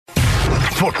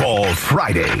Football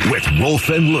Friday with Wolf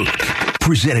and Luke.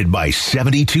 Presented by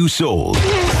 72 Soul.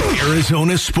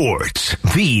 Arizona Sports,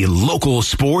 the local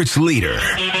sports leader.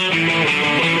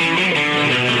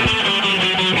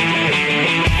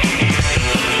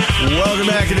 Welcome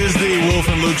back. It is the Wolf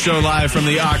and Luke Show live from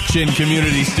the Auction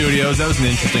Community Studios. That was an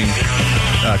interesting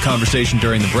conversation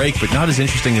during the break, but not as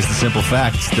interesting as the simple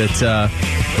fact that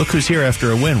look who's here after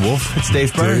a win, Wolf. It's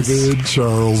Dave Burns. David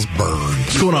Charles Burns.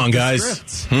 What's going on,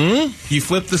 guys? You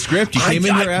flipped the script. You came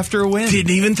in here after a win.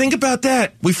 Didn't even think about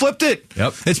that. We flipped it.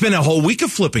 Yep. It's been a whole week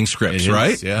of flipping scripts,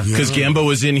 right? Yeah. Because Gambo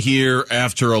was in here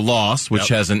after a loss, which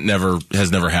has never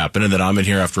happened, and then I'm in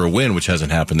here after a win, which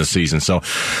hasn't happened this season. So,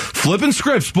 flipping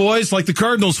scripts, boys, like the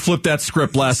Cardinals flipped that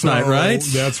script last night, right?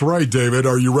 That's right, David.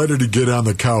 Are you ready to get on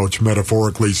the couch,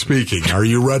 metaphorically speaking? Are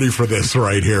you ready for this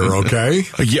right here, okay?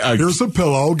 Yeah. Here's a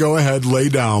pillow. Go ahead, lay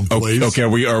down, please. Okay,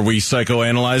 are we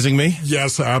psychoanalyzing me?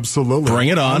 Yes, absolutely. Bring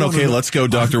it on. Okay, let's go,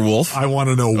 Dr. Wolf. I want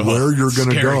to know where you're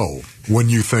going to go when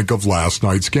you think of last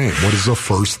night's game. What is the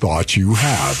first thought you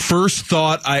have? First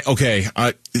thought I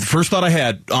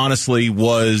had, honestly,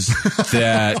 was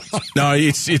that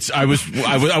I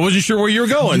wasn't sure where you were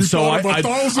going.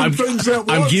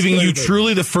 I'm giving you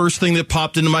truly the first thing that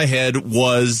popped into my head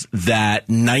was that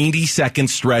 90-second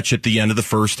stretch at the end of the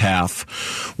first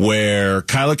half where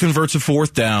Kyler converts a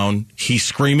fourth down. He's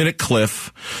screaming at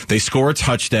Kliff. They score a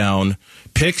touchdown.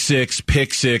 Pick six,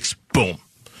 boom.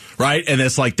 Right? And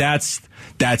it's like, that's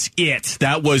it.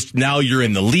 That was, now you're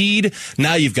in the lead.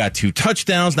 Now you've got 2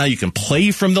 touchdowns. Now you can play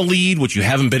from the lead, which you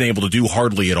haven't been able to do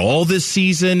hardly at all this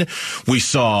season. We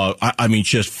saw,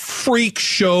 just freak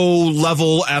show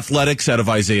level athletics out of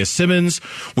Isaiah Simmons.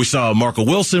 We saw Marco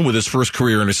Wilson with his first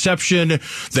career interception.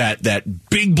 That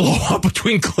big blow up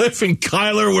between Kliff and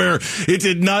Kyler where it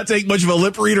did not take much of a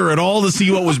lip reader at all to see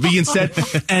what was being said.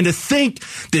 And to think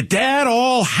that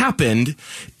all happened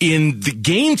in the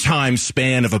game time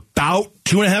span of about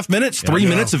 2.5 minutes, 3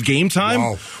 minutes of game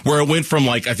time, where it went from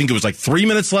I think it was 3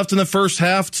 minutes left in the first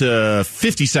half to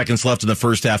 50 seconds left in the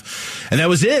first half. And that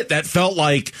was it. That felt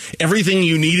like everything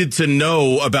you needed to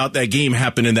know about that game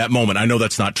happened in that moment. I know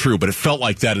that's not true, but it felt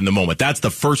like that in the moment. That's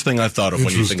the first thing I thought of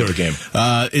when you think of the game.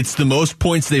 It's the most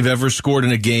points they've ever scored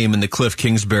in a game in the Kliff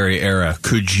Kingsbury era.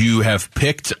 Could you have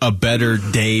picked a better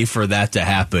day for that to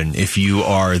happen if you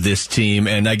are this team?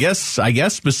 And I guess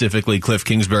specifically Kliff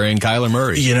Kingsbury and Kyler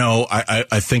Murray. You know,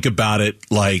 I think about it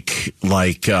like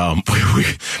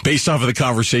based off of the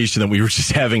conversation that we were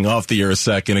just having off the air a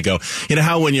second ago. You know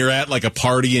how when you're at a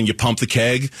party and you pump the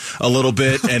keg a little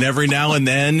bit, and every now and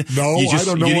then I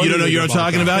don't know. You don't know what I'm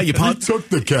talking about. You pump. We took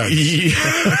the keg.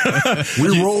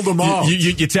 We rolled them off.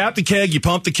 You tap the keg, you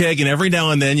pump the keg, and every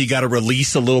now and then you got to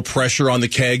release a little pressure on the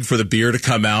keg for the beer to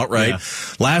come out. Right. Yeah.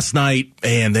 Last night,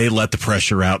 and they let the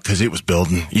pressure out because it was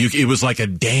building. It was like a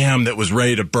dam that was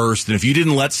ready to burst, and if you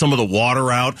didn't let some of the water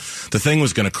out, the thing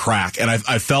was going to crack. And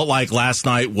I felt like last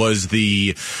night was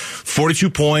the 42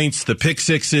 points, the pick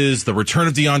sixes, the return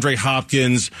of DeAndre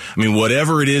Hopkins.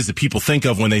 Whatever it is that people think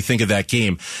of when they think of that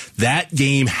game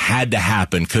had to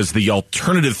happen, because the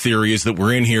alternative theory is that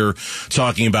we're in here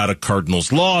talking about a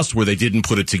Cardinals loss where they didn't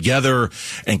put it together,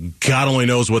 and God only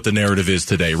knows what the narrative is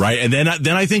today, right? And then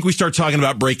I think we start talking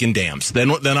about breaking dams.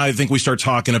 Then I think we start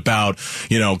talking about,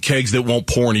 kegs that won't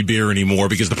pour any beer anymore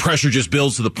because the pressure just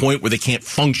builds to the point where they can't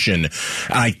function. And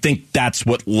I think that's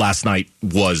what last night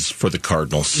was for the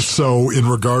Cardinals. So in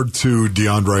regard to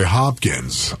DeAndre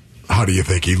Hopkins, how do you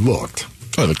think he looked?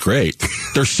 Oh, look great.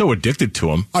 They're so addicted to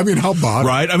him. How about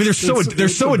right? They're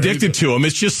so addicted to him.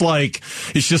 It's just like,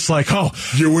 oh,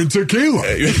 you and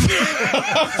tequila.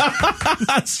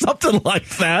 Something like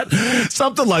that. Wait, that. So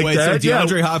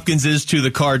DeAndre Hopkins is to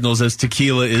the Cardinals as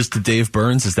tequila is to Dave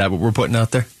Burns. Is that what we're putting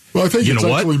out there? Well, I think it's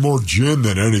actually more gin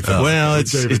than anything.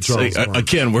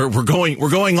 Again, we're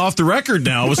going off the record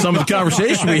now with some of the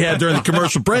conversation we had during the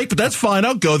commercial break, but that's fine.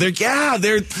 I'll go there. Yeah,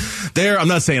 they're. I'm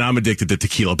not saying I'm addicted to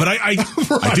tequila, but I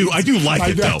do like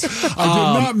it though.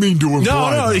 I did not mean to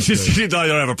imply. No, it's just I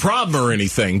don't have a problem or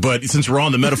anything. But since we're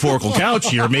on the metaphorical couch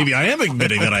here, maybe I am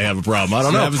admitting that I have a problem. I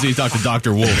don't know. What happens when you talk to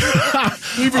Dr.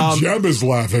 Wolf? Even Jeb is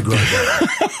laughing right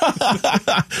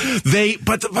now.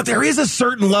 But there is a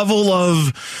certain level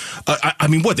of.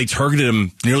 They targeted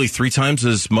him nearly 3 times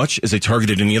as much as they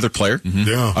targeted any other player. Mm-hmm.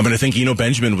 Yeah. I think Eno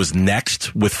Benjamin was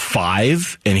next with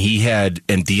 5,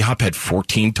 and D-Hop had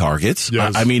 14 targets.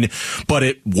 Yes. But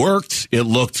it worked. It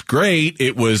looked great.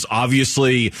 It was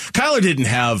obviously, Kyler didn't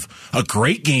have a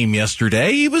great game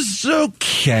yesterday. He was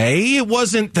okay. It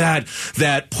wasn't that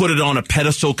put it on a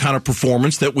pedestal kind of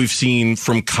performance that we've seen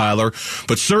from Kyler,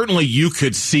 but certainly you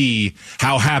could see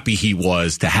how happy he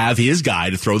was to have his guy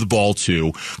to throw the ball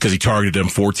to because he targeted him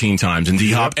 14 times. And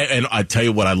D-Hop, and I tell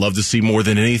you what I love to see more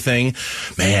than anything,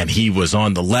 man, he was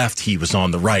on the left, he was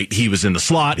on the right, he was in the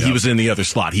slot, he was in the other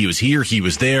slot, he was here, he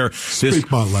was there.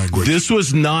 Speak my language. This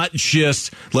was not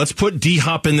just, let's put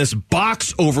D-Hop in this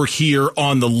box over here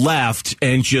on the left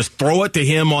and just throw it to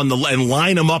him on the and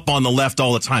line him up on the left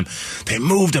all the time. They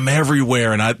moved him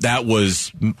everywhere, and that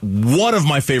was one of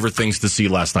my favorite things to see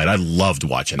last night. I loved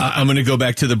watching that. I'm going to go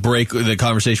back to the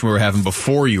conversation we were having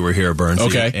before you were here, Burns.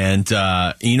 Okay. And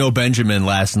Eno Benjamin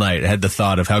last night had the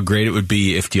thought of how great it would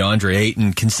be if DeAndre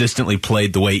Ayton consistently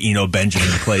played the way Eno Benjamin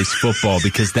plays football,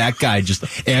 because that guy just,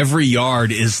 every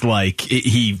yard is like,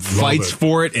 he fights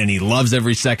for it, and he loves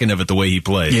every second of it the way he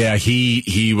plays. Yeah,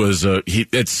 he was,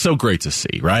 it's so great to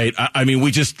see, right? I mean,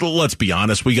 let's be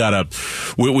honest, we've got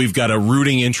a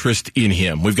rooting interest in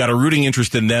him. We've got a rooting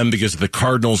interest in them because of the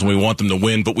Cardinals, and we want them to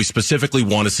win, but we specifically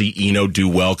want to see Eno do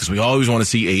well, because we always want to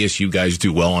see ASU guys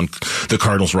do well on the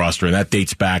Cardinals roster, and that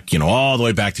dates back, all the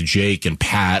way back to Jake and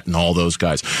Pat and all those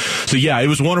guys. So yeah, it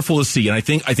was wonderful to see, and I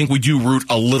think we do root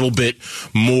a little bit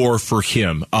more for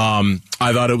him.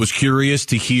 I thought it was curious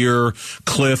to hear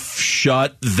Kliff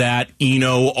shut that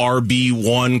Eno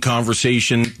RB1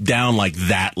 conversation down like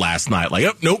that last night. Like,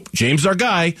 oh, nope, James is our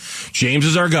guy. James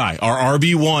is our guy. Our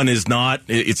RB1 is not,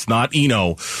 it's not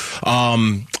Eno.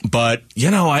 But,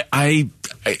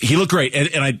 he looked great.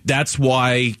 And that's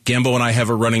why Gambo and I have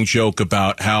a running joke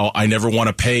about how I never want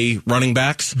to pay running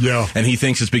backs. Yeah. And he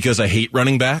thinks it's because I hate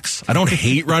running backs. I don't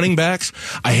hate running backs.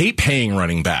 I hate paying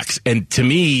running backs. And to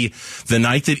me, the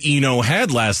night that Eno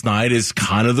had last night is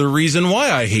kind of the reason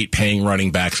why I hate paying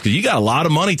running backs, because you got a lot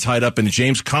of money tied up into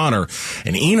James Conner,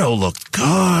 and Eno looked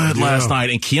good last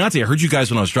night. And Keontae, I heard you guys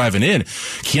when I was driving in,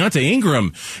 Keontae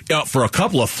Ingram, for a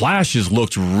couple of flashes,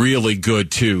 looked really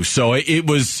good too. So it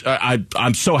was,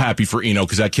 I'm so happy for Eno,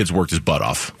 because that kid's worked his butt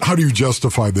off. How do you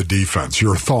justify the defense?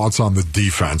 Your thoughts on the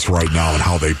defense right now and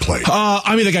how they played?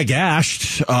 They got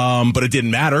gashed, but it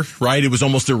didn't matter, right? It was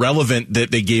almost irrelevant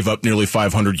that they gave up nearly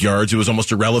 500 yards. It was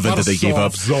almost irrelevant that they gave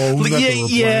up zone.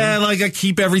 Like a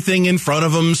keep everything in front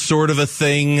of them sort of a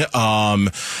thing.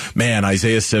 Man,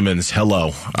 Isaiah Simmons,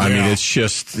 hello. I mean, it's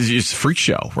a freak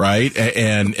show, right?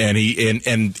 And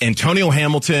Antonio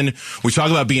Hamilton, we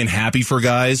talk about being happy for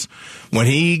guys. When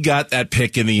he got that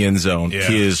pick in the end zone,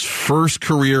 his first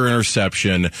career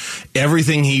interception,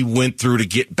 everything he went through to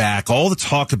get back, all the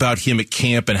talk about him at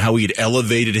camp and how he had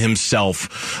elevated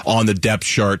himself on the depth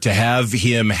chart, to have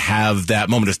him have that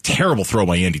moment. A terrible throw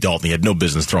by Andy Dalton. He had no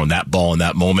business throwing that ball in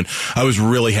that moment. I was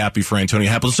really happy for Antonio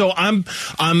Hamilton. So I'm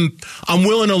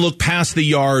willing to look past the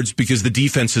yards, because the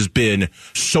defense has been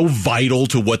so vital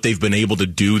to what they've been able to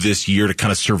do this year to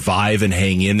kind of survive and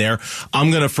hang in there. I'm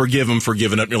going to forgive them for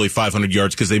giving up nearly 500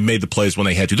 yards, because they made the plays when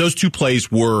they had to. Those two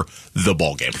plays were the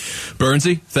ball game.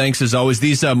 Bernsey, thanks as always.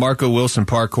 These Marco Wilson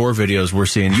parkour videos we're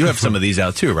seeing, you have some of these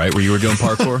out too, right? Where you were doing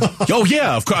parkour? Oh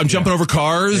yeah, of course. I'm jumping over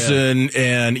cars and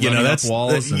that's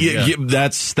walls.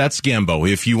 That's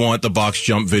Gambo. If you want the box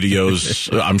jump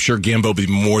videos, I'm sure Gambo would be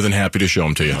more than happy to show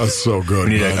them to you. That's so good.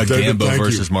 We need a Gambo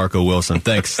versus Marco Wilson.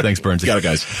 Thanks, Bernsey. Got it,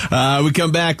 guys. We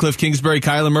come back. Kliff Kingsbury,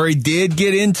 Kyler Murray did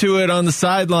get into it on the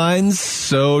sidelines.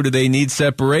 So do they need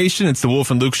separation? It's the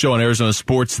Wolf and Luke Show on Arizona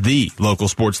Sports, the local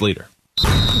sports leader.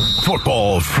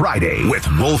 Football Friday with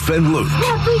Wolf and Luke.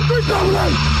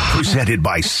 Presented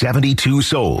by 72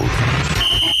 Sold.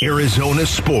 Arizona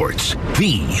Sports,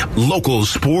 the local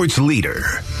sports leader.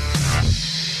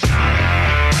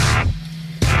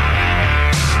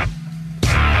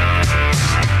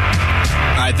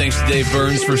 All right, thanks to Dave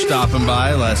Burns for stopping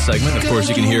by last segment. Of course,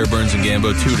 you can hear Burns and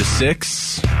Gambo 2 to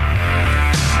 6.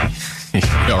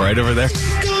 You all right over there?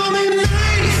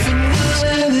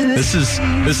 This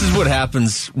is what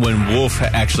happens when Wolf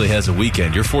actually has a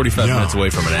weekend. You're 45 minutes away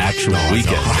from an actual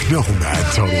weekend. I know,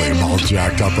 man. Totally. I'm all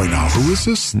jacked up right now. Who is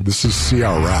this? This is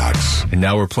CRX. And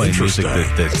now we're playing music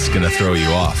that's going to throw you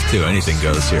off, too. Anything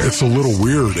goes here. It's a little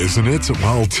weird, isn't it?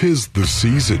 Well, 'tis the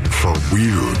season for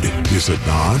weird, is it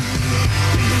not?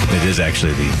 It is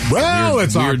actually the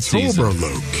it's weird October, season.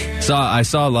 Luke. I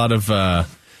saw a lot of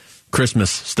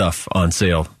Christmas stuff on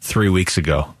sale 3 weeks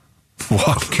ago.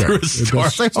 Walk through a store.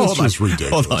 It's just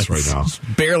ridiculous right now. It's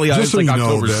barely, it's like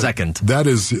October 2nd.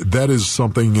 That is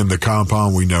something in the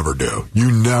compound we never do.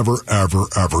 You never, ever,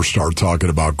 ever start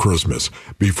talking about Christmas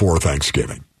before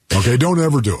Thanksgiving. Okay, don't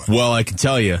ever do it. Well, I can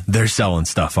tell you, they're selling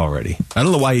stuff already. I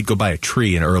don't know why you'd go buy a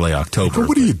tree in early October.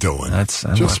 What are you doing?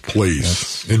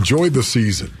 Please enjoy the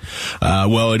season.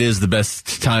 Well, it is the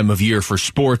best time of year for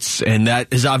sports, and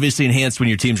that is obviously enhanced when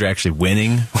your teams are actually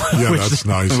winning. Yeah, that's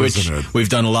nice, isn't it? We've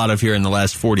done a lot of here in the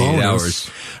last 48 hours.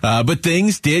 But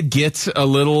things did get a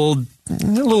little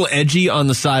little edgy on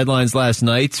the sidelines last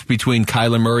night between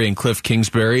Kyler Murray and Kliff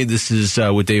Kingsbury. This is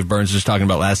what Dave Burns was talking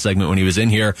about last segment when he was in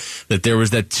here, that there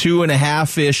was that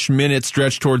 2.5-ish minute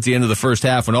stretch towards the end of the first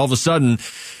half when all of a sudden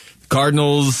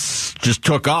Cardinals just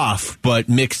took off, but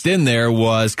mixed in there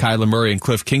was Kyler Murray and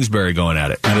Kliff Kingsbury going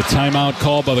at it. And a timeout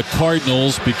called by the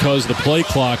Cardinals because the play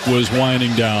clock was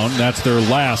winding down. That's their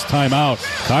last timeout.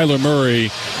 Kyler Murray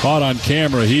caught on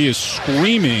camera. He is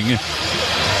screaming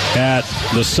at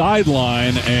the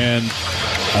sideline, and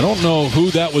I don't know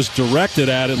who that was directed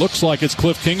at. It looks like it's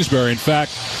Kliff Kingsbury. In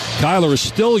fact, Kyler is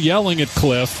still yelling at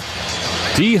Kliff.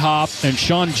 D-Hop and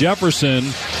Sean Jefferson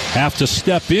have to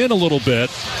step in a little bit.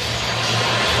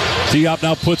 D-Hop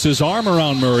now puts his arm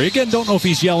around Murray. Again, don't know if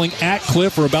he's yelling at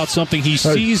Kliff or about something he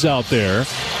sees out there.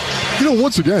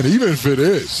 Once again, even if it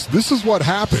is, this is what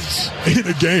happens in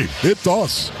a game. It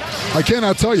does. I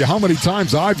cannot tell you how many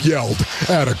times I've yelled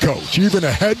at a coach, even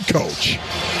a head coach.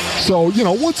 So,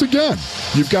 once again,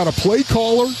 you've got a play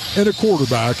caller and a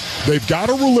quarterback. They've got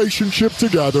a relationship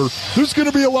together. There's going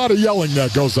to be a lot of yelling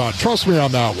that goes on. Trust me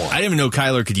on that one. I didn't even know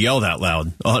Kyler could yell that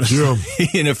loud, honestly. Yeah.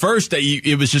 And at first,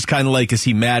 it was just kind of like, is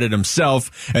he mad at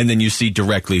himself? And then you see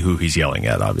directly who he's yelling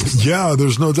at, obviously. Yeah,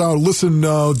 there's no doubt. Listen,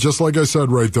 just like I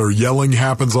said right there, yelling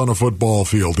happens on a football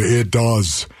field. It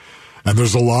does. And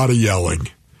there's a lot of yelling.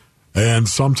 And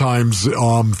sometimes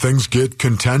things get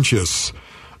contentious.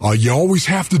 You always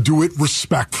have to do it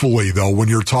respectfully, though, when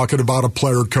you're talking about a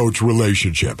player-coach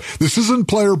relationship. This isn't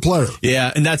player-player.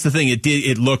 Yeah, and that's the thing.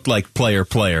 It looked like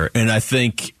player-player. And I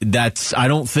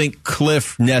don't think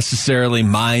Kliff necessarily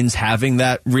minds having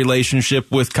that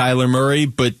relationship with Kyler Murray,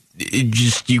 but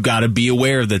you got to be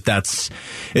aware that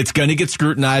it's going to get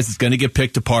scrutinized. It's going to get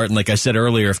picked apart. And like I said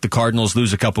earlier, if the Cardinals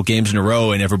lose a couple games in a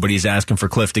row and everybody's asking for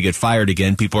Kliff to get fired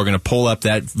again, people are going to pull up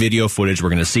that video footage. We're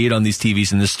going to see it on these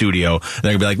TVs in the studio.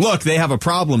 They're going to be like, look, they have a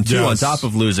problem too. Yes. On top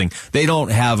of losing. They don't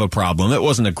have a problem. It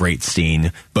wasn't a great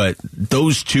scene, but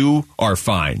those two are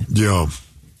fine. Yeah.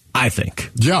 I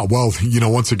think. Yeah, well,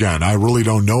 once again, I really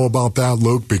don't know about that,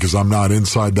 Luke, because I'm not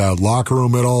inside that locker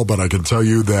room at all, but I can tell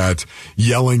you that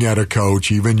yelling at a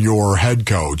coach, even your head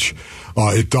coach,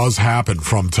 it does happen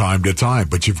from time to time,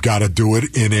 but you've got to do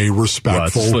it in a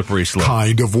respectful slippery slope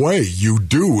kind of way. You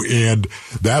do, and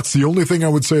that's the only thing I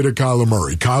would say to Kyler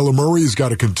Murray. Kyler Murray has got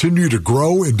to continue to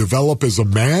grow and develop as a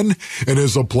man and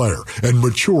as a player, and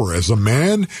mature as a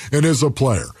man and as a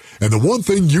player. And the one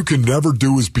thing you can never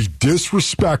do is be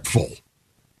disrespectful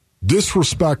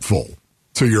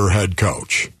to your head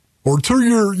coach or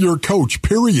to your coach,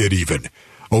 period, even.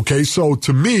 Okay, so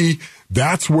to me,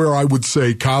 that's where I would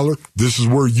say, Kyler, this is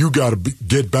where you got to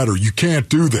get better. You can't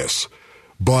do this.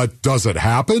 But does it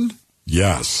happen?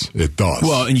 Yes, it does.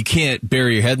 Well, and you can't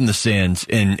bury your head in the sand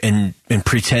and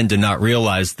pretend to not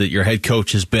realize that your head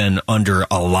coach has been under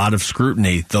a lot of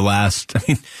scrutiny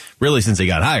really since he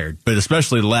got hired, but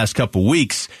especially the last couple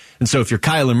weeks. And so if you're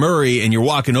Kyler Murray and you're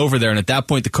walking over there, and at that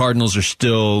point the Cardinals are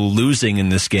still losing in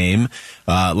this game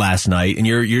last night, and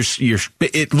you're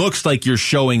it looks like you're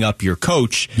showing up your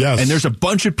coach. Yes. And there's a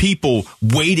bunch of people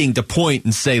waiting to point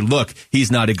and say, look,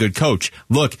 he's not a good coach.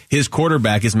 Look, his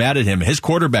quarterback is mad at him. His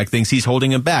quarterback thinks he's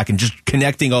holding him back, and just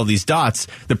connecting all these dots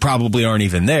that probably aren't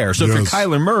even there. So if you're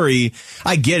Kyler Murray,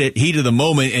 I get it, heat of the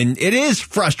moment, and it is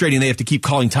frustrating they have to keep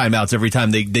calling timeouts every time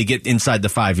they get inside the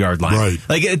 5-yard line. Right.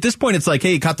 Like at this point, it's like,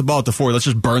 hey, you caught the ball at the 4. Let's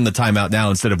just burn the timeout now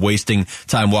instead of wasting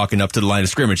time walking up to the line of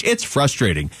scrimmage. It's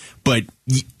frustrating, but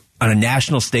on a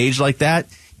national stage like that,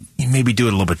 you maybe do it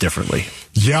a little bit differently.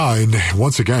 Yeah, and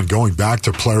once again, going back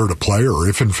to player,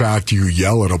 if in fact you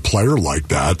yell at a player like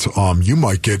that, you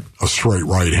might get a straight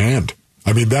right hand.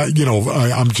 I mean, that,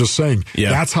 I'm just saying,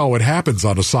 That's how it happens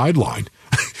on a sideline.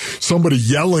 Somebody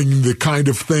yelling the kind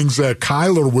of things that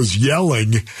Kyler was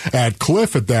yelling at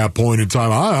Kliff at that point in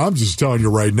time. I'm just telling you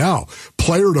right now,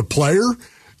 player to player,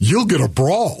 you'll get a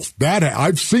brawl.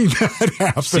 I've seen that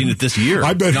happen. I've seen it this year.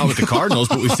 Not with the Cardinals,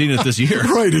 but we've seen it this year.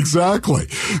 Right, exactly.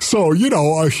 So,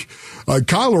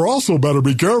 Kyler also better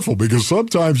be careful, because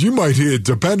sometimes you might hit,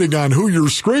 depending on who you're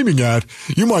screaming at,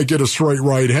 you might get a straight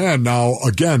right hand. Now,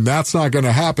 again, that's not going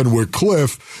to happen with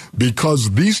Kliff,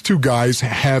 because these two guys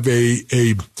have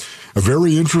a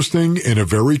very interesting and a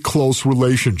very close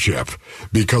relationship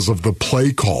because of the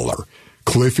play caller.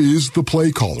 Kliff is the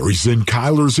play caller. He's in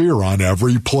Kyler's ear on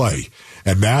every play.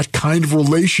 And that kind of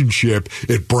relationship,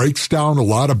 it breaks down a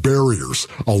lot of barriers,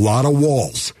 a lot of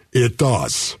walls. It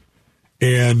does.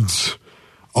 And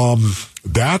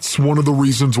that's one of the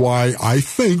reasons why I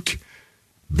think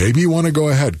maybe you want to go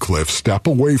ahead, Kliff, step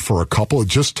away for a couple,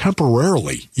 just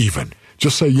temporarily even.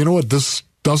 Just say, you know what, this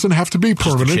doesn't have to be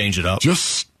permanent. Just to change it up.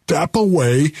 Just step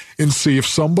away and see if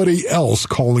somebody else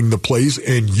calling the plays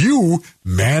and you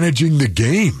managing the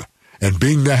game and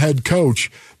being the head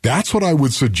coach. That's what I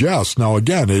would suggest. Now,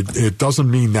 again, it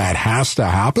doesn't mean that has to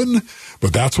happen,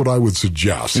 but that's what I would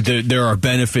suggest. There are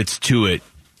benefits to it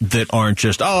that aren't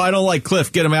just, I don't like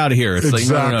Kliff, get him out of here. It's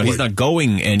exactly. like, no, he's not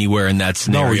going anywhere in that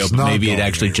scenario, but maybe it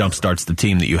actually jumpstarts the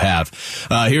team that you have.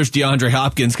 Here's DeAndre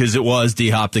Hopkins, because it was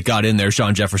D-Hop that got in there,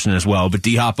 Sean Jefferson as well, but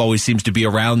D-Hop always seems to be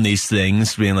around these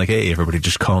things, being like, hey, everybody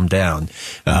just calm down.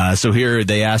 So here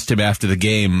they asked him after the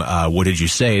game, what did you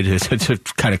say to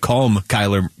kind of calm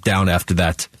Kyler down after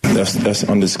that? That's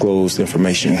undisclosed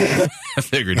information. I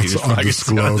figured he was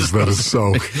undisclosed. That's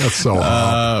so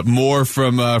hard. More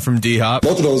from D-Hop.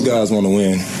 Both of those guys want to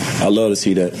win. I love to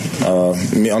see that.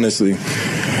 Honestly,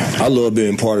 I love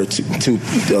being part of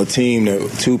a team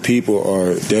that two people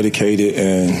are dedicated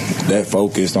and that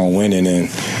focused on winning. And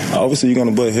obviously, you're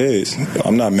going to butt heads.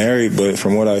 I'm not married, but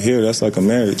from what I hear, that's like a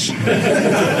marriage.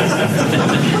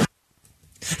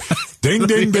 Ding,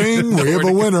 ding, ding. We have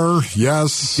a winner.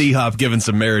 Yes. D-Hop giving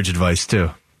some marriage advice,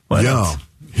 too. Why not?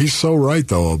 He's so right,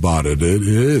 though, about it. It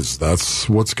is. That's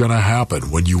what's going to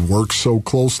happen when you work so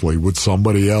closely with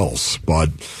somebody else. But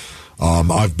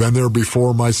I've been there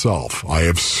before myself. I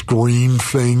have screamed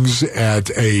things at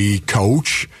a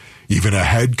coach, even a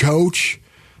head coach,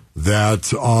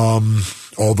 that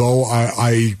although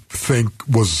I think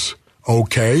was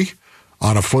okay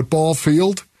on a football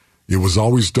field, it was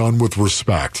always done with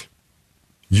respect.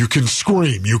 You can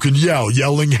scream, you can yell.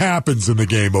 Yelling happens in the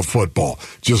game of football.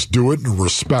 Just do it in a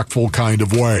respectful kind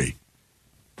of way.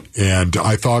 And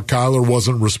I thought Kyler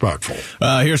wasn't respectful.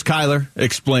 Here's Kyler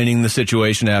explaining the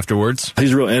situation afterwards.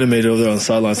 He's real animated over there on the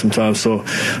sideline sometimes, so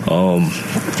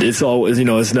it's always,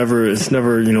 it's never,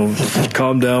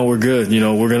 calm down, we're good,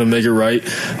 we're gonna make it right.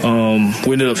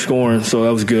 We ended up scoring, so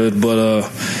that was good. But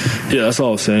that's all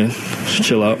I was saying. Just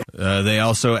chill out. They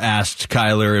also asked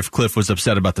Kyler if Kliff was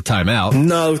upset about the timeout.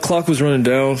 No, the clock was running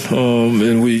down,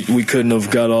 and we couldn't have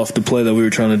got off the play that we were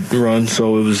trying to run,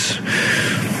 so it was,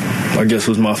 I guess it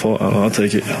was my fault. I'll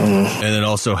take it. I don't know. And then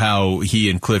also how he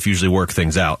and Kliff usually work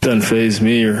things out. Doesn't faze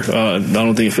me, or I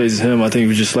don't think it fazes him. I think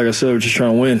we just, like I said, we're just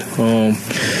trying to win.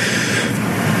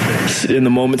 In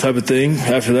the moment type of thing.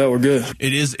 After that, we're good.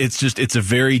 It's a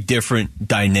very different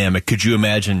dynamic. Could you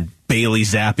imagine Bailey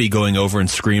Zappi going over and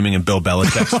screaming in Bill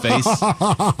Belichick's face?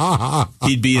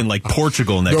 He'd be in like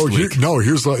Portugal next week.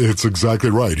 It's exactly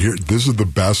right. This is the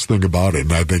best thing about it,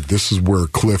 and I think this is where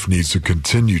Kliff needs to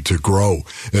continue to grow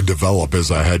and develop as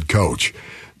a head coach.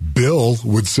 Bill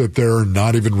would sit there and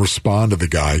not even respond to the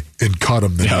guy and cut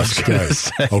him the next day.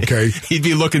 Okay, he'd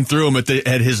be looking through him at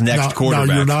his next quarterback.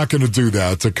 Now, you're not going to do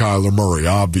that to Kyler Murray,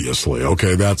 obviously.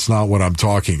 Okay, that's not what I'm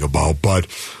talking about. But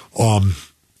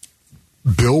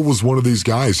Bill was one of these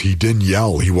guys. He didn't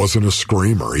yell. He wasn't a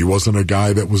screamer. He wasn't a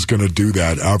guy that was going to do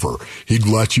that ever. He'd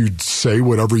let you say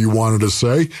whatever you wanted to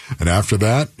say, and after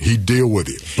that, he'd deal with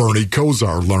you. Bernie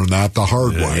Kosar learned that the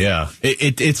hard way. Yeah,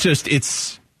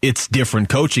 it's different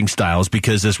coaching styles,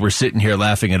 because as we're sitting here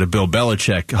laughing at a Bill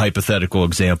Belichick hypothetical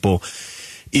example,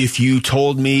 if you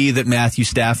told me that Matthew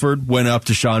Stafford went up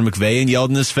to Sean McVay and yelled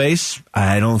in his face,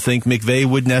 I don't think McVay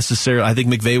would necessarily. I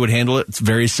think McVay would handle it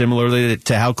very similarly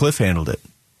to how Kliff handled it.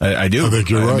 I do. I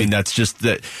think you're right. I mean, that's just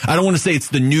that. I don't want to say it's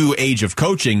the new age of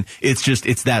coaching. It's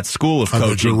that school of coaching. I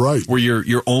think you're right. Where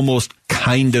you're almost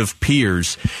kind of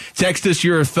peers. Text us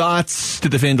your thoughts to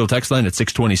the FanDuel text line at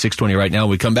 620 right now.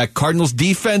 When we come back, Cardinals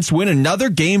defense win another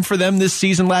game for them this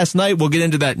season last night. We'll get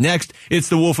into that next. It's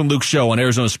the Wolf and Luke Show on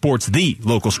Arizona Sports, the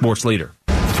local sports leader.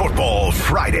 Football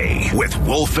Friday with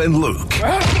Wolf and Luke.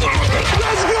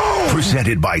 Let's go!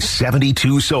 Presented by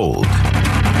 72 Sold.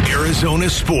 Arizona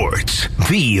Sports,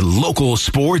 the local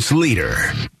sports leader.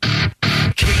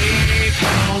 Keep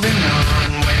holding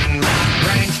on when my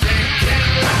brain's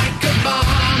ticking like a bomb.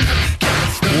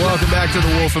 Welcome back to the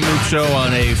Wolf and Luke Show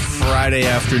on a Friday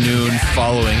afternoon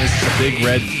following. Is this a Big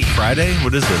Red Friday?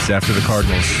 What is this after the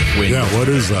Cardinals win? Yeah, what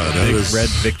is that? Big Red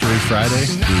Victory Friday?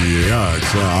 Yeah,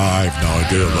 I have no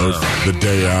idea. The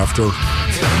day after.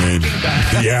 I mean,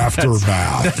 the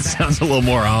aftermath. That sounds a little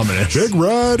more ominous. Big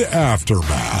Red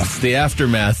aftermath. It's the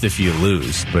aftermath if you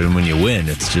lose, but when you win,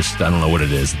 it's just, I don't know what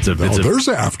it is. There's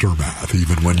aftermath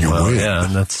even when you win.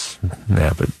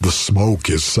 Yeah, but the smoke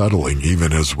is settling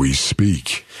even as we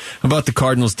speak. About the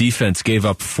Cardinals defense gave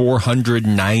up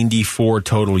 494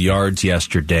 total yards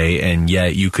yesterday, and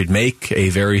yet you could make a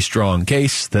very strong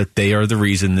case that they are the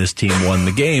reason this team won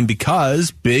the game,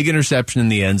 because big interception in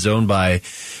the end zone by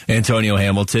Antonio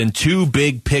Hamilton, 2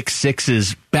 big pick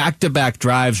sixes, back-to-back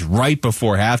drives right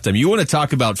before halftime. You want to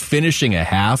talk about finishing a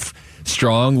half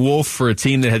strong, Wolf, for a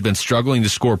team that had been struggling to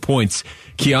score points.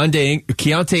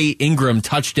 Keontae Ingram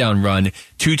touchdown run,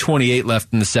 2:28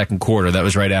 left in the second quarter. That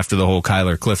was right after the whole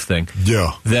Kyler Kliff thing.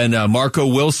 Yeah. Then Marco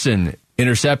Wilson,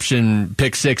 interception,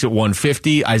 pick 6 at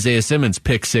 150. Isaiah Simmons,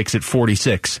 pick 6 at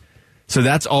 46. So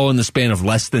that's all in the span of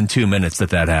less than 2 minutes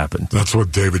that happened. That's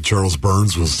what David Charles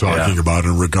Burns was talking about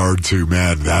in regard to,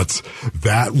 man, that's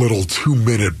that little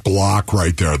 2-minute block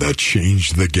right there that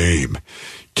changed the game.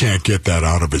 Can't get that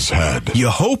out of his head. You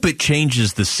hope it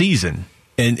changes the season.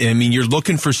 And I mean, you're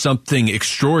looking for something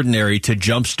extraordinary to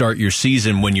jumpstart your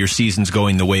season when your season's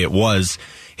going the way it was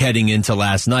heading into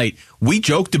last night. We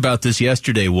joked about this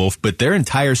yesterday, Wolf, but their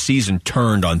entire season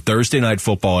turned on Thursday Night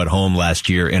Football at home last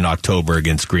year in October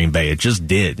against Green Bay. It just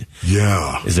did.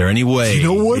 Yeah. Is there any way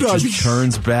it just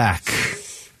turns back?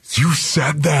 You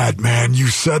said that, man. You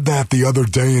said that the other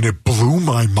day, and it blew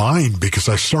my mind because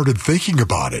I started thinking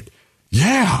about it.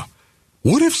 Yeah.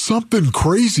 What if something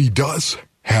crazy does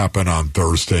happen on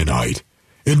Thursday night?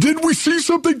 And did we see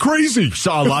something crazy?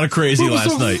 Saw a lot of crazy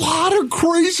last night. A lot of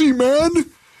crazy, man.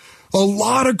 A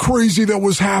lot of crazy that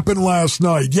was happening last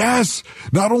night. Yes,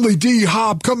 not only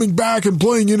D-Hop coming back and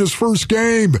playing in his first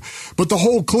game, but the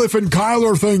whole Kliff and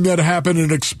Kyler thing that happened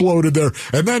and exploded there.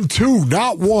 And then 2,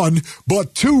 not 1,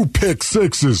 but 2 pick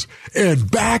sixes.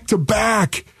 And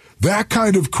back-to-back. That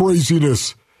kind of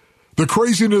craziness. The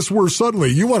craziness where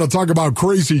suddenly, you want to talk about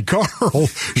Crazy Carl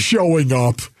showing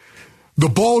up. The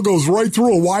ball goes right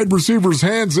through a wide receiver's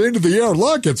hands into the air.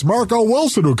 Look, it's Marco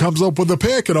Wilson who comes up with the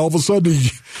pick, and all of a sudden he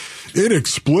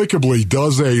inexplicably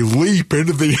does a leap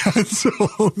into the end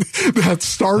zone that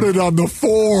started on the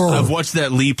 4. I've watched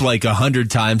that leap like 100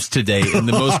 times today, and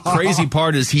the most crazy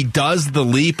part is he does the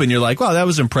leap, and you're like, wow, that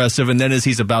was impressive, and then as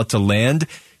he's about to land,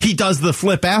 he does the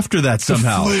flip after that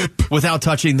somehow without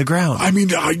touching the ground. I mean,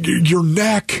 your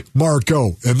neck,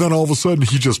 Marco, and then all of a sudden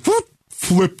he just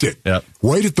flipped it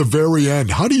right at the very end.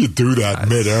 How do you do that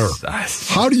midair?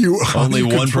 How do you? Only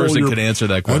one person could answer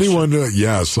that question. Anyone?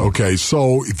 Yes. Okay.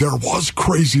 So there was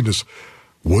craziness.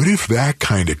 What if that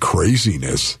kind of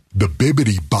craziness, the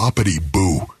bibbity boppity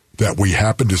boo that we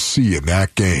happened to see in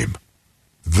that game,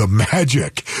 the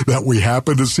magic that we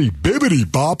happened to see, bibbity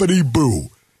boppity boo,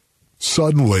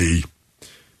 suddenly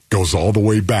goes all the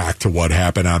way back to what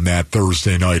happened on that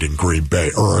Thursday night in Green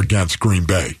Bay or against Green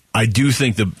Bay? I do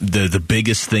think the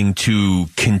biggest thing to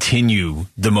continue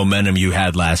the momentum you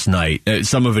had last night,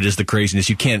 some of it is the craziness.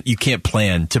 You can't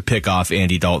plan to pick off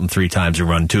Andy Dalton 3 times and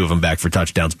run 2 of them back for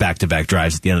touchdowns, back-to-back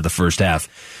drives at the end of the first half.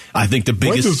 I think the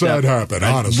biggest when does that happen,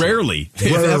 honestly? Rarely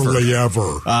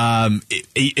ever.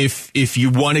 If you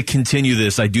want to continue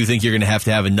this, I do think you're going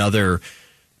to have another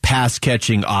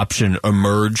pass-catching option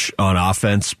emerge on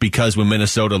offense, because when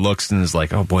Minnesota looks and is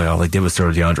like, oh boy, all they did was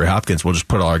throw to DeAndre Hopkins, we'll just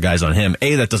put all our guys on him.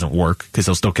 A, that doesn't work because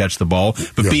he'll still catch the ball,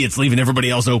 but B, it's leaving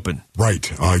everybody else open.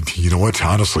 Right. You know what?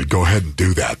 Honestly, go ahead and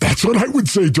do that. That's what I would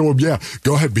say to him. Yeah,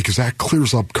 go ahead, because that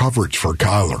clears up coverage for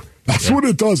Kyler. That's what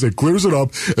it does. It clears it up,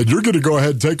 and you're going to go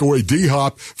ahead and take away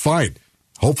D-Hop. Fine.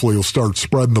 Hopefully you'll start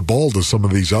spreading the ball to some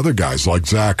of these other guys like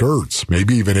Zach Ertz,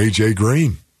 maybe even A.J.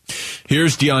 Green.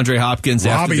 Here's DeAndre Hopkins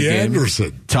after the game.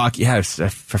 Anderson.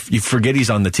 You forget he's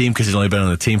on the team because he's only been on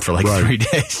the team for like 3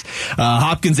 days.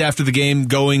 Hopkins after the game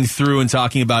going through and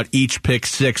talking about each pick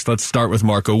six. Let's start with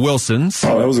Marco Wilson's.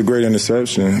 Oh, that was a great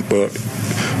interception, but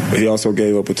he also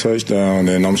gave up a touchdown,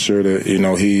 and I'm sure that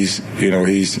he's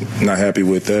not happy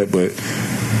with that, but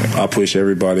I push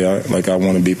everybody. I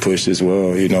want to be pushed as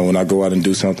well. When I go out and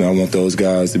do something, I want those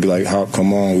guys to be like, Hop,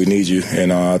 come on, we need you.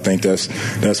 And I think that's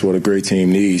what a great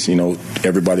team needs.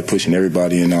 Everybody pushing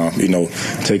everybody and,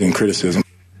 taking criticism.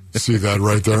 See that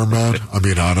right there, man? I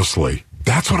mean, honestly,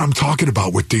 that's what I'm talking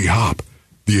about with D-Hop.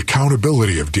 The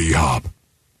accountability of D-Hop.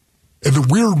 And the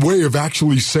weird way of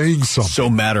actually saying something. So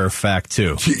matter of fact,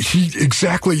 too.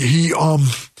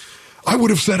 I would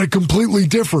have said it completely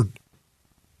different.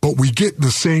 But we get in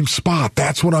the same spot.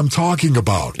 That's what I'm talking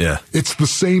about. Yeah. It's the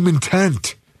same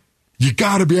intent. You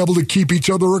got to be able to keep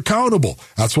each other accountable.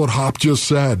 That's what Hop just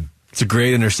said. It's a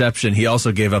great interception. He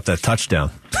also gave up that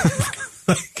touchdown.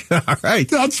 All right.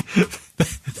 That's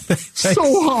so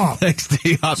Hop. Thanks,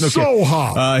 D-Hop. Okay. So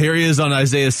Hop. Here he is on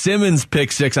Isaiah Simmons'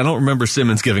 pick six. I don't remember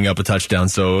Simmons giving up a touchdown,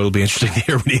 so it'll be interesting to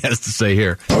hear what he has to say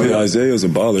here. Oh, yeah, Isaiah's a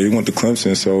baller. He went to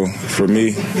Clemson, so for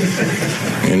me,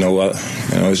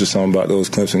 it's just something about those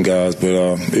Clemson guys.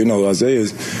 But,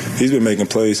 Isaiah's, he's been making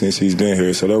plays since he's been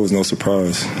here, so that was no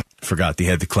surprise. forgot he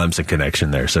had the Clemson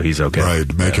connection there, so he's okay.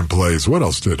 Right, making plays. What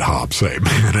else did Hop say,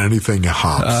 man? Anything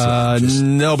Hop said?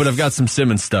 No, but I've got some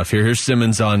Simmons stuff here. Here's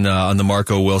Simmons on the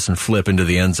Marco Wilson flip into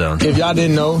the end zone. If y'all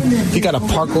didn't know, he got a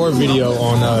parkour video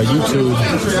on YouTube,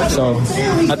 so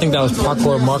I think that was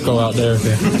parkour Marco out there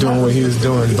doing what he was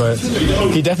doing, but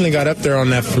he definitely got up there on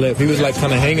that flip. He was like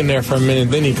kind of hanging there for a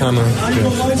minute, then he kind of,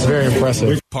 it's very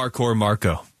impressive. Parkour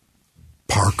Marco.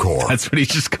 Parkour. That's what he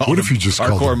just called What if you just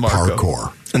called it Marco.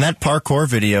 parkour? And that parkour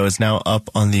video is now up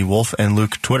on the Wolf and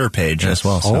Luke Twitter page as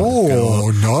well. So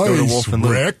nice, go to Wolf and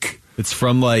Luke. Rick. It's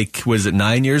from was it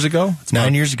 9 years ago? It's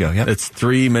 9 years ago, yeah. It's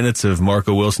 3 minutes of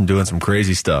Marco Wilson doing some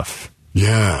crazy stuff.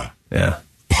 Yeah.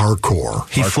 Parkour.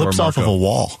 He flips off of a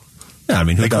wall. Yeah, I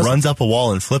mean, who doesn't? Runs up a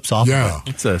wall and flips off Yeah.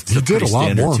 of it. He did a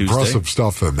lot more impressive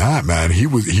stuff than that, man. He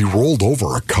rolled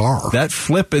over a car. That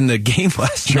flip in the game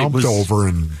last night Jumped was over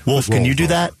and Wolf, can you do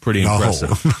that? Pretty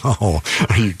impressive. No.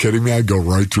 Are you kidding me? I'd go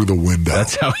right through the window.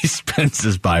 That's how he spends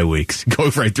his bye weeks. Go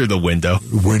right through the window.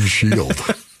 Windshield.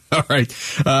 All right.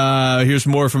 Here's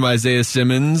more from Isaiah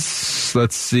Simmons.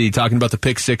 Let's see. Talking about the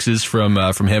pick sixes from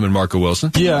him and Marco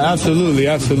Wilson. Yeah, absolutely.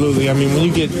 I mean, when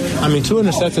you get, 2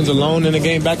 interceptions alone in a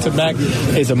game back-to-back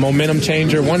is a momentum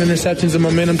changer. 1 interception is a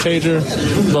momentum changer.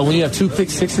 But when you have 2 pick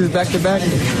sixes back-to-back, I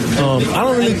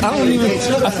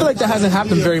feel like that hasn't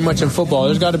happened very much in football.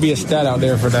 There's got to be a stat out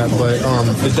there for that, but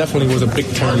it definitely was a big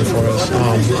turn for us.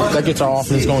 That gets our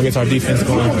offense going, gets our defense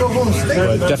going,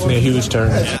 but definitely a huge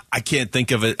turn. I can't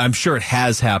think of it. I'm sure it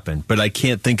has happened, but I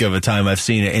can't think of a time I've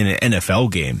seen it in an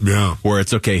NFL game where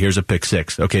it's, okay, here's a pick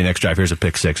six. Okay, next drive, here's a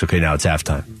pick six. Okay, now it's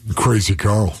halftime. Crazy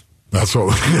Carl. That's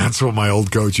what my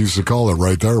old coach used to call it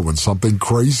right there. When something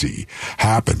crazy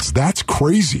happens, that's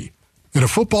crazy. In a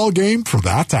football game, for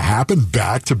that to happen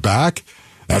back to back,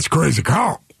 that's crazy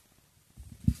Carl.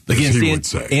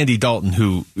 Against Andy Dalton,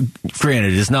 who,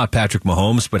 granted, is not Patrick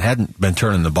Mahomes, but hadn't been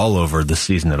turning the ball over this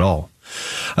season at all.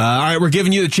 All right, we're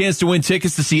giving you the chance to win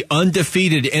tickets to see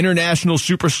undefeated international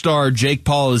superstar Jake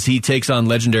Paul as he takes on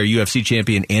legendary UFC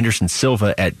champion Anderson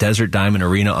Silva at Desert Diamond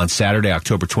Arena on Saturday,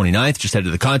 October 29th. Just head to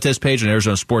the contest page on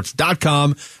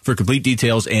ArizonaSports.com for complete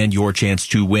details and your chance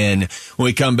to win. When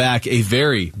we come back, a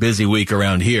very busy week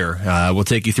around here. We'll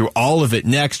take you through all of it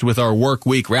next with our work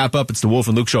week wrap-up. It's the Wolf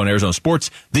and Luke Show on Arizona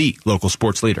Sports, the local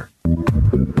sports leader.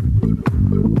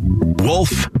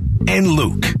 Wolf and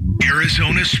Luke.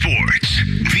 Arizona Sports,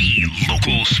 the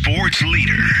local sports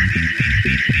leader.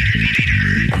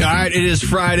 All right, it is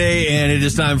Friday, and it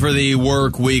is time for the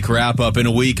work week wrap-up in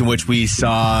a week in which we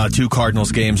saw 2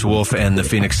 Cardinals games, Wolf and the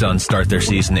Phoenix Suns, start their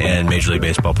season, and Major League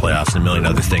Baseball playoffs and a million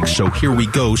other things. So here we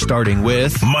go, starting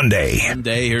with Monday.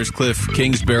 Here's Kliff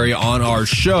Kingsbury on our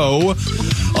show.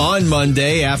 On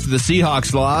Monday, after the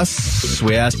Seahawks loss,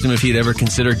 we asked him if he'd ever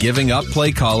consider giving up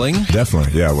play calling.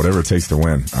 Definitely, yeah, whatever it takes to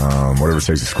win, whatever it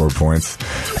takes to score points.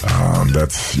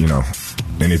 That's,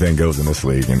 anything goes in this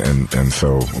league, and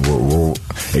so we'll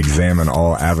examine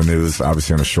all avenues.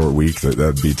 Obviously, on a short week,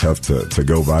 that'd be tough to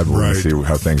go by, but we'll see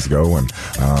how things go, and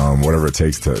whatever it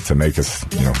takes to make us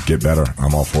get better,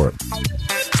 I'm all for it.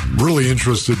 Really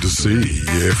interested to see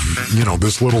if,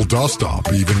 this little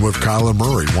dust-up, even with Kyler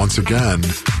Murray, once again,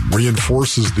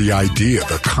 reinforces the idea,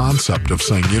 the concept of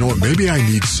saying, maybe I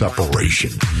need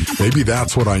separation. Maybe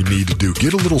that's what I need to do.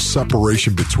 Get a little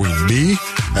separation between me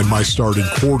and my starting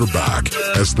quarterback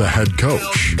as the head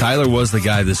coach. Kyler was the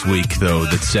guy this week, though,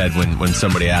 that said when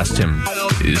somebody asked him,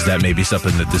 is that maybe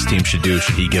something that this team should do?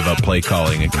 Should he give up play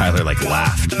calling? And Kyler,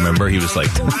 laughed. Remember? He was like,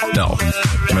 no.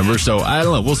 Remember? So, I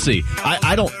don't know. We'll see.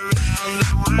 I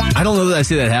don't know that I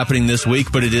see that happening this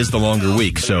week, but it is the longer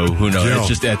week, so who knows? Yeah. It's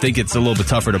just, I think it's a little bit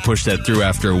tougher to push that through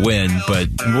after a win, but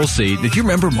we'll see. Did you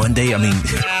remember Monday? I mean,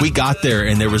 we got there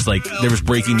and there was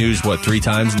breaking news, 3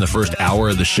 times in the first hour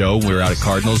of the show when we were out at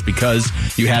Cardinals because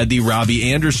you had the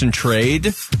Robbie Anderson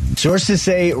trade. Sources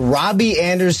say Robbie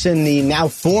Anderson, the now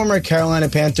former Carolina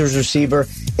Panthers receiver,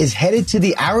 is headed to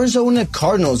the Arizona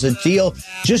Cardinals. A deal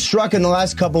just struck in the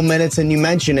last couple minutes, and you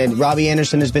mentioned it. Robbie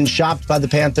Anderson has been shopped by the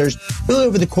Panthers really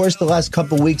over the course of the last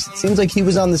couple weeks. It seems like he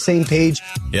was on the same page.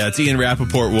 Yeah, it's Ian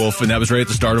Rappaport, Wolf, and that was right at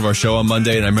the start of our show on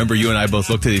Monday, and I remember you and I both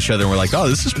looked at each other and we're like, oh,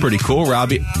 this is pretty cool,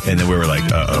 Robbie. And then we were like,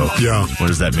 uh-oh. Yeah. What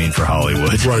does that mean for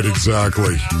Hollywood? Right,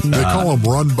 exactly. They call him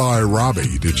Run by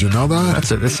Robbie. Did you know that?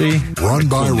 That's it. Let's see. Run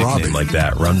by Robbie. Robbie. Name like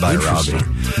that, run by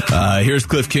Robbie. Here's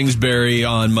Kliff Kingsbury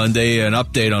on Monday, an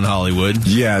update on Hollywood.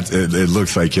 Yeah, it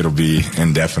looks like it'll be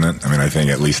indefinite. I mean, I think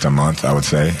at least a month, I would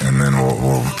say, and then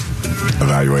we'll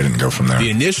evaluate it and go from there. The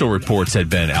initial reports had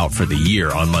been out for the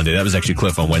year on Monday. That was actually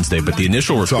Kliff on Wednesday, but the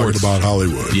initial reports... Talking about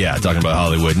Hollywood. Yeah, talking about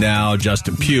Hollywood. Now,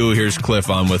 Justin Pugh, here's Kliff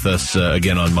on with us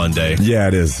again on Monday. Yeah,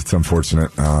 it is. It's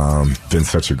unfortunate. Been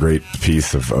such a great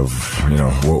piece of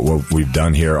what we've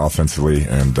done here offensively,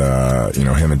 and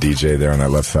him and DJ there on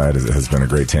that left side has been a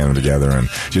great tandem together, and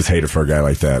just hate it for a guy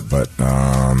like that, but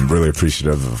really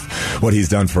appreciative of what he's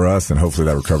done for us, and hopefully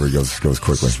that recovery goes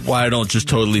quickly. That's why I don't just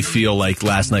totally feel like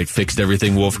last night fixed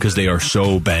everything, Wolf, because they are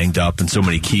so banged up and so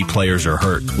many key players are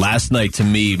hurt. Last night, to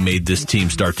me, made this team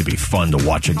start to be fun to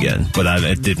watch again, but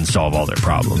it didn't solve all their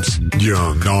problems.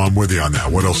 Yeah, no, I'm with you on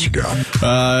that. What else you got?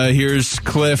 Here's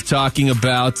Kliff talking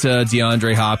about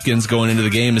DeAndre Hopkins going into the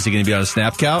game. Is he going to be on a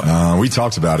snap count? We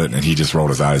talked about it, and he just rolled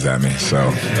his eyes at me, so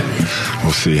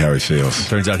we'll see how he feels.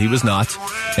 Turns out he was not.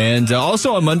 And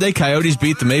also on Monday, Coyotes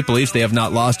beat the Maple Leafs. They have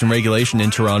not lost in regulation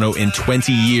in Toronto in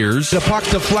 20 years. The puck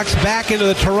deflects back into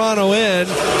the Toronto end,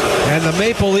 and the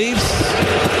Maple Leafs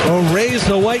will raise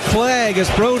the white flag as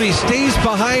Brody stays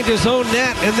behind his own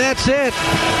net, and that's it.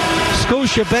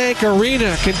 Scotiabank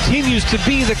Arena continues to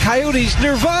be the Coyotes'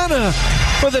 nirvana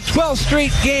for the 12th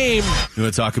straight game. You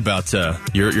want to talk about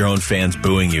your own fans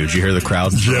booing you? Did you hear the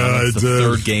crowd? Yeah, it's the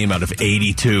third game out of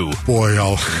 82. Boy,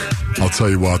 I'll tell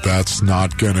you what, that's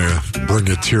not going to bring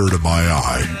a tear to my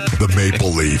eye. The Maple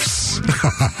Leafs.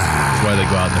 That's why they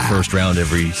go out in the first round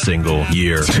every single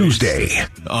year. Tuesday.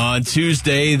 On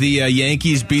Tuesday, the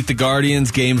Yankees beat the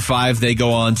Guardians. Game 5, they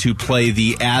go on to play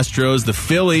the Astros. The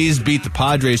Phillies beat the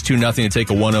Padres 2-0 to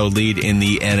take a 1-0 lead in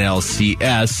the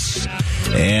NLCS.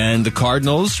 And the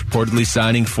Cardinals reportedly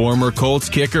signing former Colts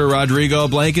kicker Rodrigo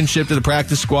Blankenship to the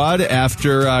practice squad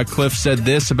after Kliff said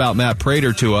this about Matt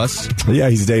Prater to us. Yeah,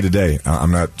 he's day-to-day.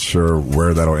 I'm not sure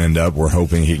where that'll end up. We're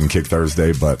hoping he can kick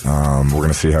Thursday, but we're going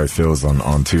to see how he feels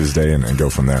on Tuesday and go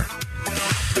from there.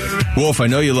 Wolf, I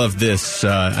know you love this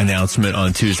announcement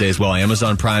on Tuesday as well.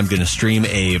 Amazon Prime going to stream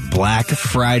a Black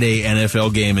Friday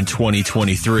NFL game in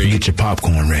 2023. Get your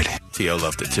popcorn ready. T.O.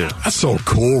 loved it too. That's so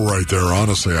cool right there,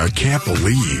 honestly. I can't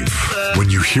believe when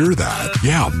you hear that.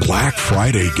 Yeah, Black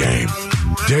Friday game.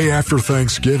 Day after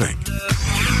Thanksgiving.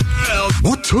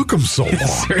 What took them so long?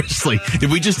 Seriously.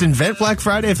 Did we just invent Black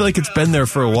Friday? I feel like it's been there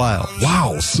for a while.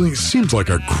 Wow. Seems like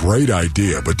a great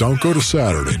idea, but don't go to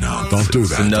Saturday now. Don't do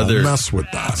that. Don't mess with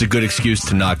that. It's a good excuse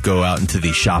to not go out into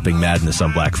the shopping madness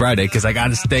on Black Friday because I got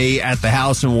to stay at the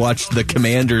house and watch the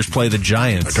Commanders play the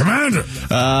Giants. The Commander!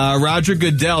 Roger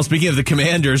Goodell, speaking of the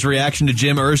Commanders, reaction to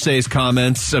Jim Irsay's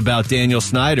comments about Daniel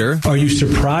Snyder. Are you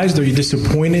surprised? Are you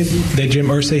disappointed that Jim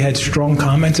Irsay had strong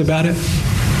comments about it?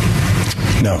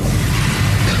 No.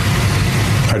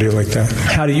 How do you like that?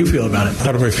 How do you feel about it?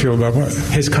 How do I feel about what?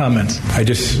 His comments. I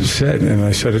just said, and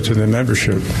I said it to the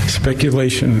membership,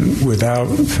 speculation without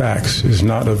facts is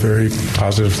not a very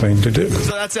positive thing to do.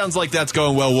 So that sounds like that's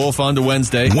going well, Wolf. On to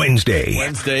Wednesday.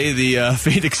 Wednesday, the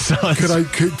Phoenix Suns.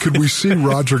 Could we see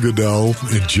Roger Goodell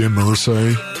and Jim Irsay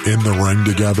in the ring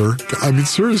together? I mean,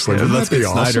 seriously, wouldn't let's that be get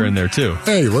awesome? Snyder in there, too.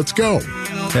 Hey, let's go.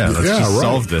 Yeah, let's just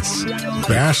solve this.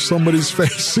 Bash somebody's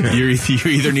face in. You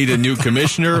either need a new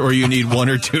commissioner or you need one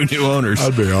or two new owners.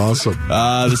 That'd be awesome.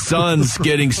 The Suns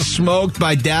getting smoked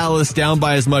by Dallas, down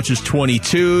by as much as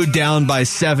 22, down by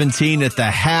 17 at the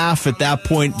half. At that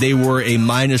point, they were a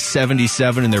minus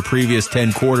 77 in their previous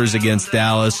 10 quarters against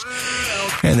Dallas,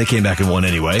 and they came back and won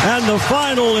anyway. And the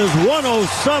final is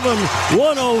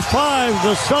 107-105.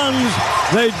 The Suns,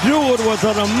 they do it with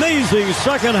an amazing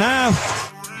second half.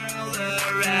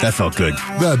 That felt good.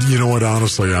 You know what,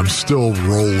 honestly, I'm still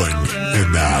rolling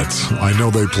in that. I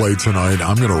know they play tonight.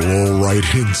 I'm going to roll right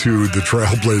into the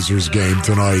Trailblazers game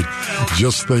tonight,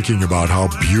 just thinking about how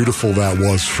beautiful that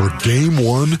was for game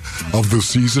 1 of the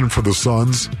season for the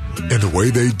Suns, and the way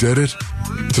they did it,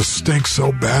 to stink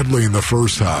so badly in the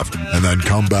first half, and then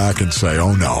come back and say,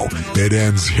 oh no, it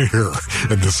ends here.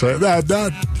 And to say that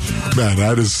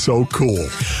is so cool.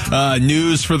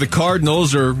 News for the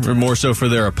Cardinals, or more so for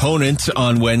their opponent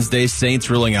on Wednesday. Saints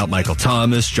ruling out Michael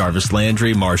Thomas, Jarvis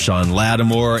Landry, Marshawn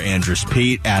Lattimore, Andrus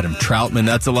Peat, Adam Troutman.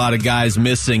 That's a lot of guys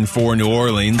missing for New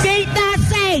Orleans. Beat the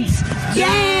Saints!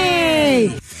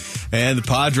 Yay! And the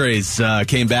Padres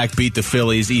came back, beat the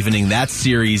Phillies, evening that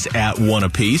series at 1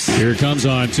 apiece. Here it comes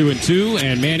on 2-2,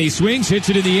 and Manny swings, hits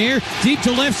it in the air, deep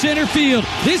to left center field.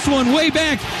 This one way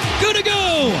back, good to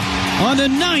go. On the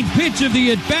ninth pitch of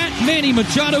the at-bat, Manny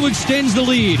Machado extends the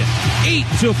lead.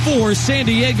 8-4 San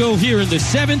Diego here in the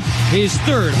seventh. His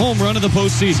third home run of the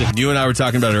postseason. You and I were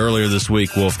talking about it earlier this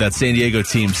week, Wolf. That San Diego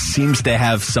team seems to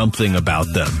have something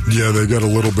about them. Yeah, they got a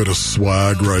little bit of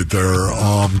swag right there.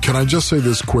 Can I just say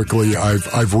this quickly?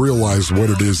 I've realized what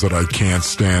it is that I can't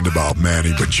stand about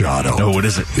Manny Machado. Oh, what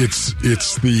is it? It's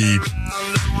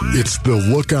the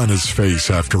look on his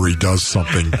face after he does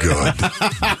something good.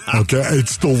 Okay,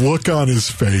 it's the look on his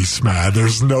face, man.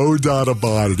 There's no doubt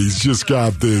about it. He's just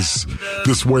got this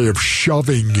way of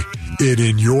shoving it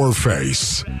in your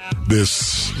face.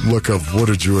 This look of what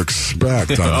did you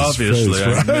expect on his face?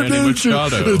 Right? Manny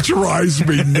Machado. It drives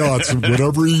me nuts.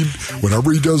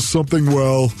 Whenever he does something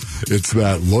well, it's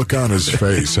that look on his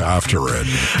face after it.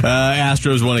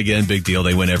 Astros won again. Big deal.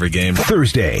 They win every game.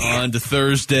 Thursday. On to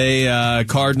Thursday.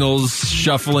 Cardinals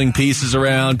shuffling pieces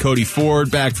around. Cody Ford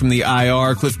back from the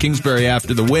IR. Kliff Kingsbury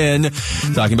after the win.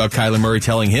 Talking about Kyler Murray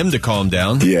telling him to calm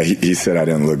down. Yeah, he said I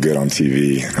didn't look good on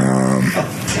TV,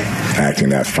 acting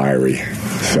that fiery.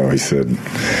 So he said,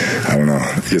 I don't know,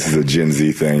 I guess it's a Gen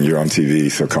Z thing. You're on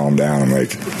TV, so calm down. I'm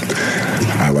like,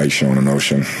 I like showing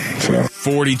emotion. So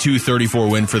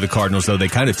 42-34 win for the Cardinals, though. They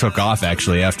kind of took off,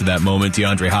 actually, after that moment.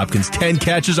 DeAndre Hopkins, 10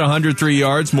 catches, 103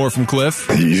 yards. More from Kliff.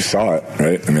 You saw it,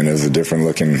 right? I mean, there's a different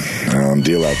looking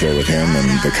deal out there with him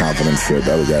and the confidence that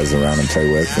the other guys around him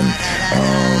play with. And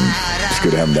it's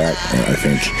good to have him back. I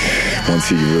think once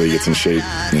he really gets in shape,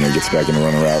 gets back in the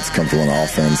running routes, comfortable in the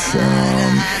offense,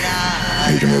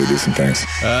 he can really do some things.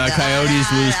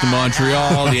 Coyotes lose to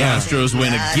Montreal. The Astros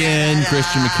win again.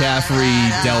 Christian McCaffrey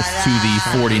dealt to the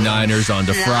 49ers on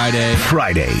to Friday.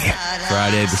 Friday,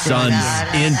 the Suns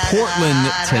in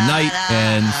Portland tonight,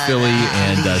 and Philly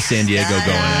and San Diego going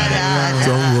at it.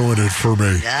 Don't ruin it for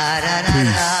me.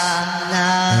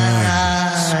 Peace.